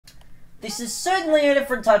This is certainly a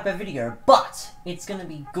different type of video, but it's going to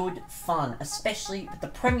be good fun, especially with the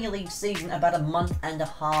Premier League season about a month and a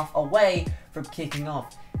half away from kicking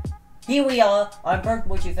off. Here we are, I'm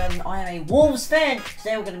wwfc and I am a Wolves fan.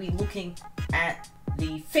 Today we're going to be looking at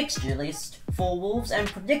the fixture list for Wolves and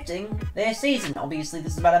predicting their season. Obviously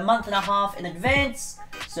this is about a month and a half in advance,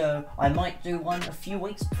 so I might do one a few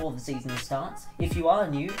weeks before the season starts. If you are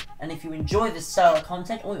new, and if you enjoy this style of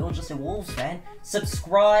content, or you're just a Wolves fan,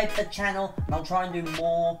 subscribe to the channel, and I'll try and do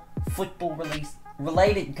more football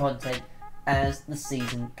related content as the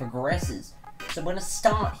season progresses. So I'm going to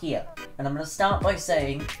start here, and I'm going to start by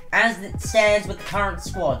saying, as it stands with the current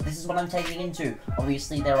squad, this is what I'm taking into.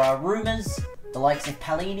 Obviously there are rumours. The likes of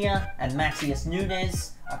Palhinha and Matheus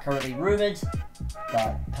Nunes are currently rumoured,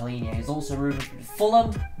 but Palhinha is also rumoured with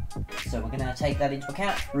Fulham, so we're going to take that into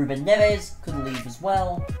account. Ruben Neves could leave as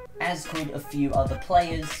well, as could a few other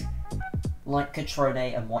players, like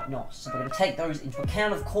Catrone and whatnot. So we're going to take those into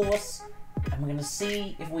account, of course, and we're going to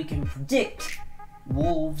see if we can predict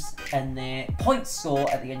Wolves and their point score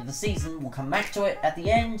at the end of the season. We'll come back to it at the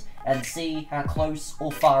end and see how close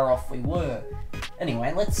or far off we were.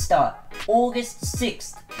 Anyway, let's start. August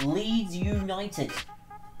 6th, Leeds United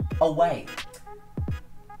away.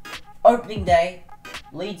 Opening day,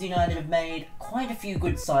 Leeds United have made quite a few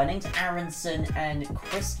good signings. Aronson and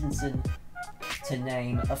Christensen, to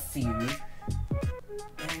name a few.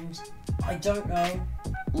 And I don't know.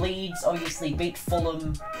 Leeds obviously beat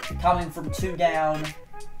Fulham, coming from 2 down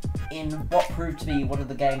in what proved to be one of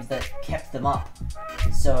the games that kept them up.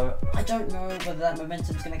 So I don't know whether that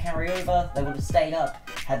momentum's going to carry over. They would have stayed up,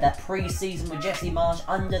 had that pre-season with Jesse Marsch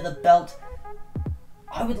under the belt.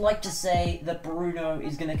 I would like to say that Bruno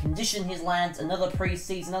is going to condition his lads, another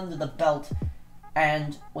pre-season under the belt,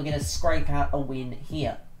 and we're going to scrape out a win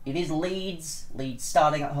here. It is Leeds. Leeds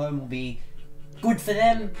starting at home will be good for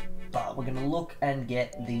them, but we're going to look and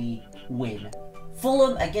get the win.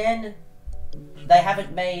 Fulham, again, they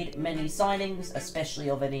haven't made many signings, especially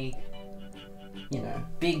of any,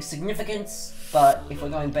 big significance, but if we're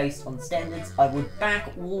going based on standards, I would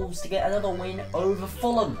back Wolves to get another win over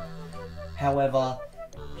Fulham. However,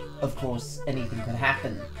 of course, anything could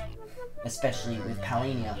happen, especially with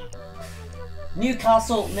Palhinha.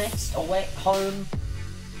 Newcastle next, away home.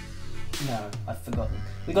 No, I've forgotten.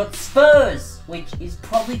 We got Spurs, which is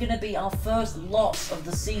probably going to be our first loss of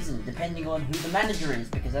the season, depending on who the manager is,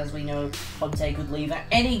 because as we know, Conte could leave at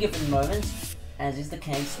any given moment, as is the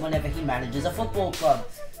case whenever he manages a football club.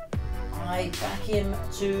 I back him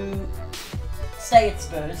to stay at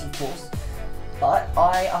Spurs, of course, but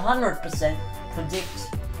I 100%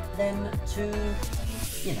 predict them to,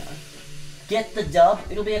 get the dub.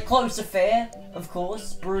 It'll be a close affair, of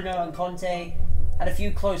course. Bruno and Conte had a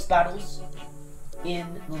few close battles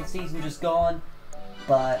in the season just gone,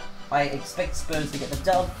 but I expect Spurs to get the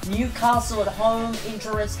dub. Newcastle at home,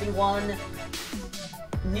 interesting one.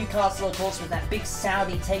 Newcastle, of course, with that big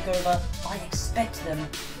Saudi takeover, I expect them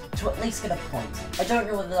to at least get a point. I don't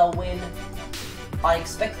know whether they'll win. I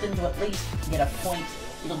expect them to at least get a point.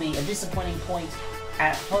 It'll be a disappointing point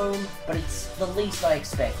at home, but it's the least I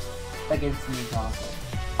expect against Newcastle.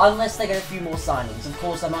 Unless they get a few more signings. Of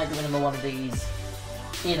course, I might do another one of these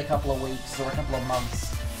in a couple of weeks or a couple of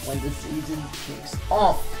months when the season kicks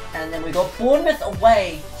off. And then we got Bournemouth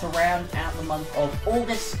away to round out the month of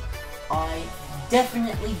August. I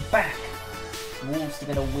definitely back Wolves to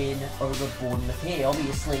get a win over Bournemouth here.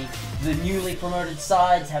 Obviously, the newly promoted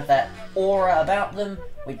sides have that aura about them,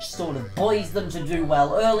 which sort of buoys them to do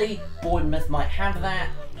well early. Bournemouth might have that,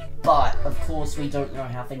 but of course we don't know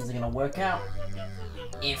how things are going to work out.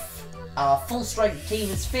 If our full-strength team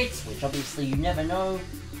is fit, which obviously you never know,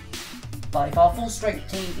 but if our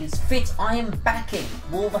full-strength team is fit, I am backing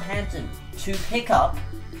Wolverhampton to pick up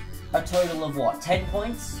a total of, 10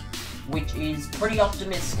 points? Which is pretty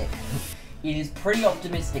optimistic. It is pretty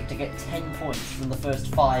optimistic to get 10 points from the first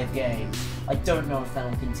 5 games. I don't know if that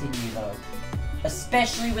will continue though.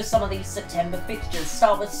 Especially with some of these September fixtures.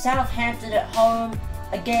 Start with Southampton at home.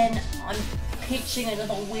 Again, I'm pitching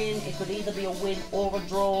another win. It could either be a win or a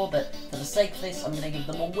draw, but for the sake of this, I'm going to give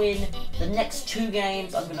them a win. The next 2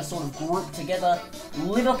 games, I'm going to sort of group together.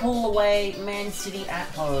 Liverpool away, Man City at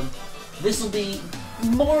home. This will be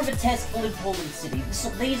more of a test for Liverpool and City.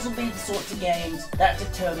 These will be the sorts of games that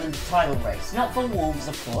determine the title race. Not for Wolves,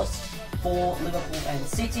 of course. For Liverpool and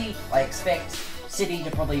City, I expect City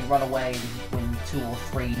to probably run away and win 2 or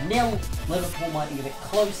 3-0. Liverpool might be a bit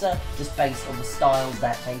closer, just based on the styles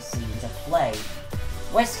that they seem to play.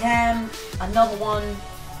 West Ham, another one.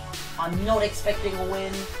 I'm not expecting a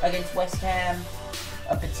win against West Ham.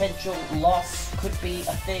 A potential loss could be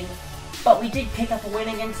a thing. But we did pick up a win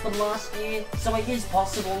against them last year, so it is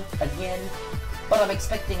possible again. But I'm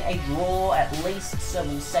expecting a draw at least, so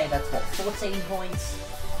we'll say that's what, 14 points.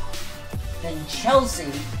 Then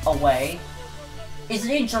Chelsea away is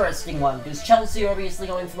an interesting one, because Chelsea are obviously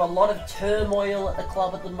going through a lot of turmoil at the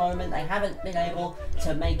club at the moment. They haven't been able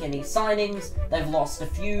to make any signings. They've lost a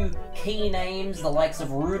few key names. The likes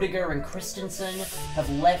of Rudiger and Christensen have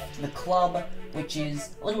left the club, which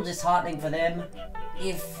is a little disheartening for them.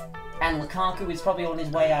 And Lukaku is probably on his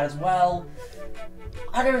way out as well.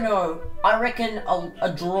 I don't know. I reckon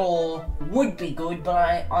a draw would be good,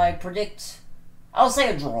 but I predict... I'll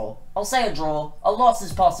say a draw. I'll say a draw. A loss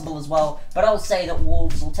is possible as well, but I'll say that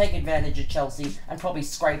Wolves will take advantage of Chelsea and probably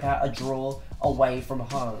scrape out a draw away from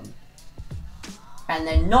home. And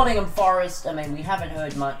then Nottingham Forest, I mean, we haven't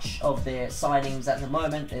heard much of their signings at the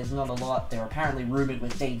moment. There's not a lot. They're apparently rumoured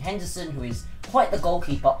with Dean Henderson, who is quite the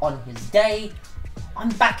goalkeeper on his day. I'm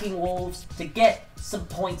backing Wolves to get some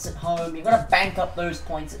points at home. You've got to bank up those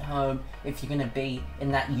points at home if you're going to be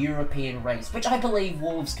in that European race, which I believe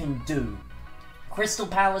Wolves can do. Crystal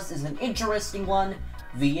Palace is an interesting one.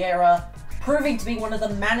 Vieira proving to be one of the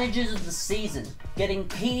managers of the season, getting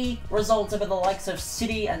key results over the likes of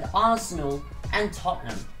City and Arsenal and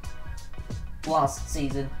Tottenham last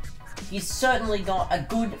season. He's certainly got a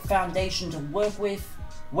good foundation to work with.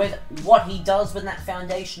 What he does with that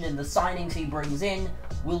foundation and the signings he brings in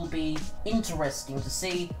will be interesting to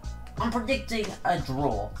see. I'm predicting a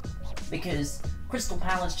draw, because Crystal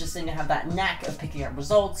Palace just seem to have that knack of picking up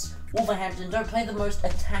results. Wolverhampton don't play the most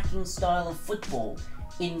attacking style of football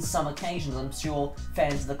in some occasions. I'm sure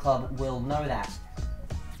fans of the club will know that.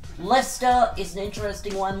 Leicester is an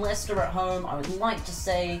interesting one. Leicester at home, I would like to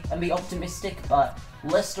say and be optimistic, but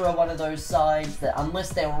Leicester are one of those sides that,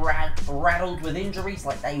 unless they're rattled with injuries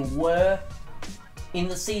like they were in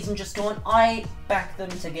the season just gone, I back them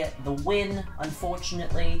to get the win.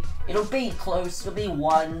 Unfortunately, it'll be close. It'll be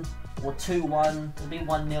 1 or 2-1. It'll be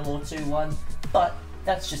 1-0 or 2-1, but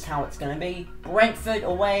that's just how it's going to be. Brentford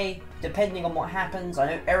away, depending on what happens.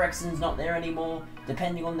 I know Eriksen's not there anymore,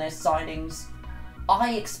 depending on their signings.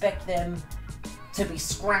 I expect them to be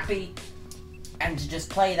scrappy and to just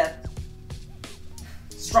play that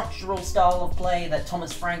structural style of play that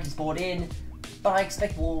Thomas Frank has brought in. But I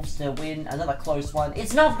expect Wolves to win another close one.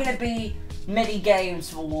 It's not going to be many games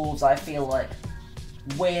for Wolves, I feel like,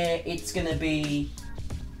 where it's going to be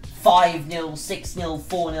 5-0, 6-0,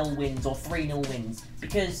 4-0 wins or 3-0 wins.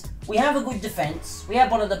 Because we have a good defence. We had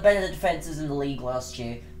one of the better defences in the league last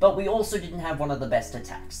year, but we also didn't have one of the best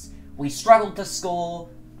attacks. We struggled to score,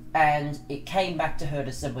 and it came back to hurt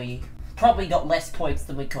us, and we probably got less points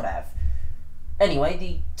than we could have. Anyway,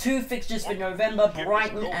 the two fixtures for November,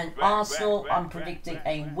 Brighton and Arsenal. I'm predicting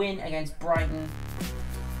a win against Brighton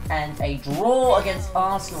and a draw against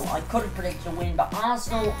Arsenal. I could have predicted a win, but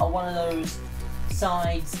Arsenal are one of those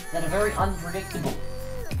sides that are very unpredictable.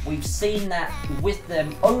 We've seen that with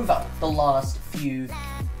them over the last few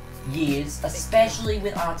years, especially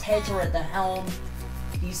with Arteta at the helm.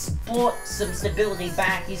 He's brought some stability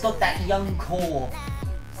back. He's got that young core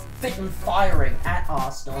fit and firing at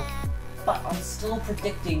Arsenal. But I'm still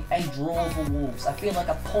predicting a draw for Wolves. I feel like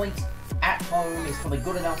a point at home is probably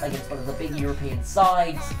good enough against one of the big European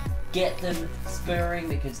sides. Get them spurring,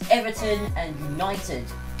 because Everton and United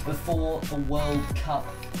before the World Cup,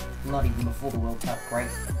 not even before the World Cup, great,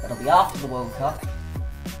 that'll be after the World Cup.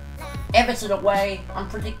 Everton away, I'm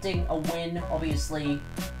predicting a win, obviously.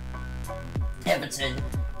 Everton,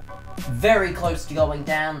 very close to going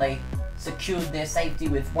down. They secured their safety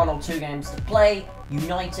with 1 or 2 games to play.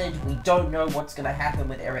 United, we don't know what's going to happen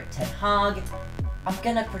with Erik ten Hag. I'm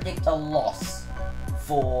going to predict a loss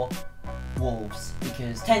for Wolves,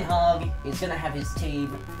 because Ten Hag is going to have his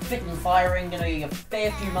team fit and firing, going to be a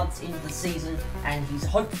fair few months into the season, and he's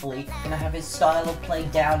hopefully going to have his style of play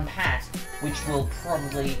down pat, which will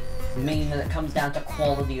probably mean that it comes down to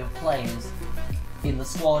quality of players in the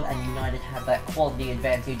squad, and United have that quality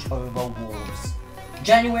advantage over Wolves.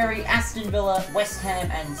 January, Aston Villa, West Ham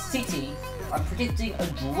and City. I'm predicting a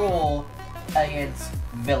draw against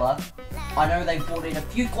Villa. I know they've brought in a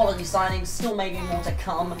few quality signings, still maybe more to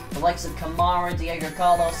come. The likes of Kamara, Diego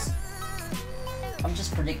Carlos. I'm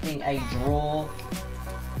just predicting a draw.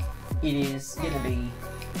 It is going to be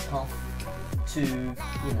tough to,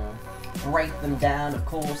 you know, break them down, of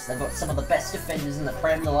course. They've got some of the best defenders in the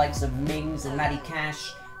Prem, the likes of Mings and Matty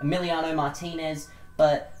Cash, Emiliano Martinez,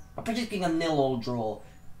 but I'm predicting a 0-0 draw.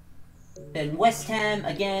 Then West Ham,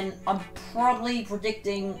 again, I'm probably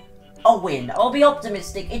predicting a win. I'll be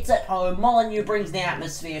optimistic. It's at home. Molineux brings the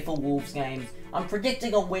atmosphere for Wolves games. I'm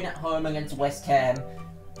predicting a win at home against West Ham.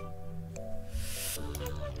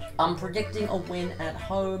 I'm predicting a win at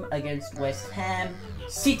home against West Ham.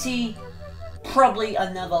 City, probably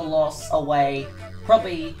another loss away.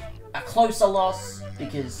 Probably a closer loss,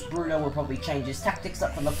 because Bruno will probably change his tactics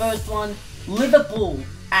up from the first one. Liverpool,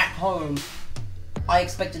 at home, I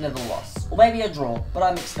expect another loss. Or maybe a draw, but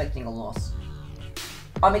I'm expecting a loss.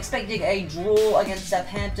 I'm expecting a draw against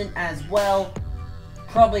Southampton as well.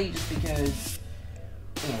 Probably just because,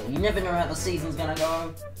 you never know how the season's gonna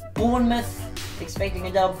go. Bournemouth, expecting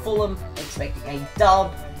a dub. Fulham, expecting a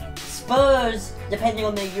dub. Spurs, depending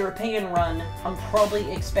on their European run, I'm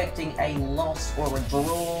probably expecting a loss or a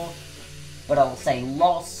draw. But I will say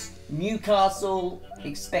loss. Newcastle,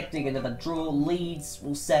 expecting another draw. Leeds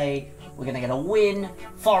will say we're going to get a win.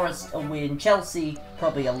 Forest, a win. Chelsea,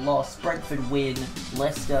 probably a loss. Brentford, win.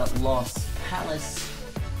 Leicester, loss. Palace,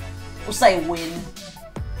 we'll say a win.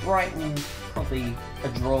 Brighton, probably a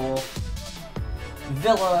draw.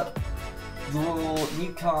 Villa, draw.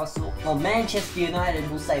 Newcastle, well, Manchester United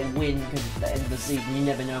will say win, because at the end of the season you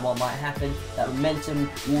never know what might happen. That momentum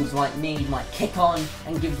Wolves might need, might kick on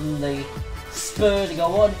and give them the spur to go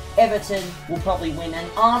on. Everton will probably win, and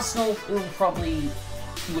Arsenal will probably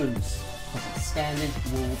lose, because it's standard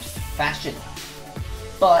Wolves fashion.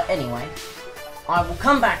 But anyway, I will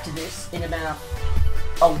come back to this in about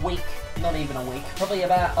a week, not even a week, probably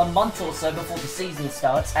about a month or so before the season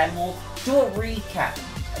starts, and we'll do a recap.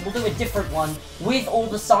 And we'll do a different one with all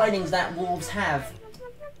the signings that Wolves have.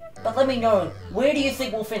 But let me know, where do you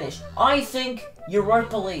think we'll finish? I think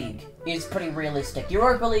Europa League is pretty realistic.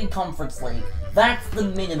 Europa League, Conference League, that's the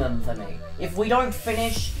minimum for me. If we don't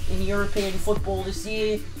finish in European football this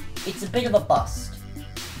year, it's a bit of a bust.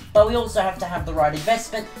 But we also have to have the right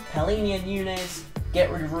investment. Palhinha and Nunes, get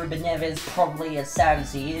rid of Ruben Neves, probably as sad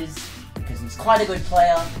as he is, because he's quite a good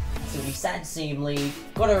player. It's going to be sad to see him leave.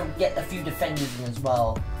 Got to get a few defenders in as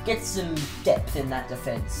well. Get some depth in that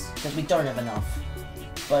defence, because we don't have enough.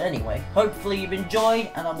 But anyway, hopefully you've enjoyed,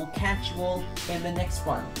 and I will catch you all in the next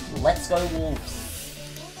one. Let's go Wolves!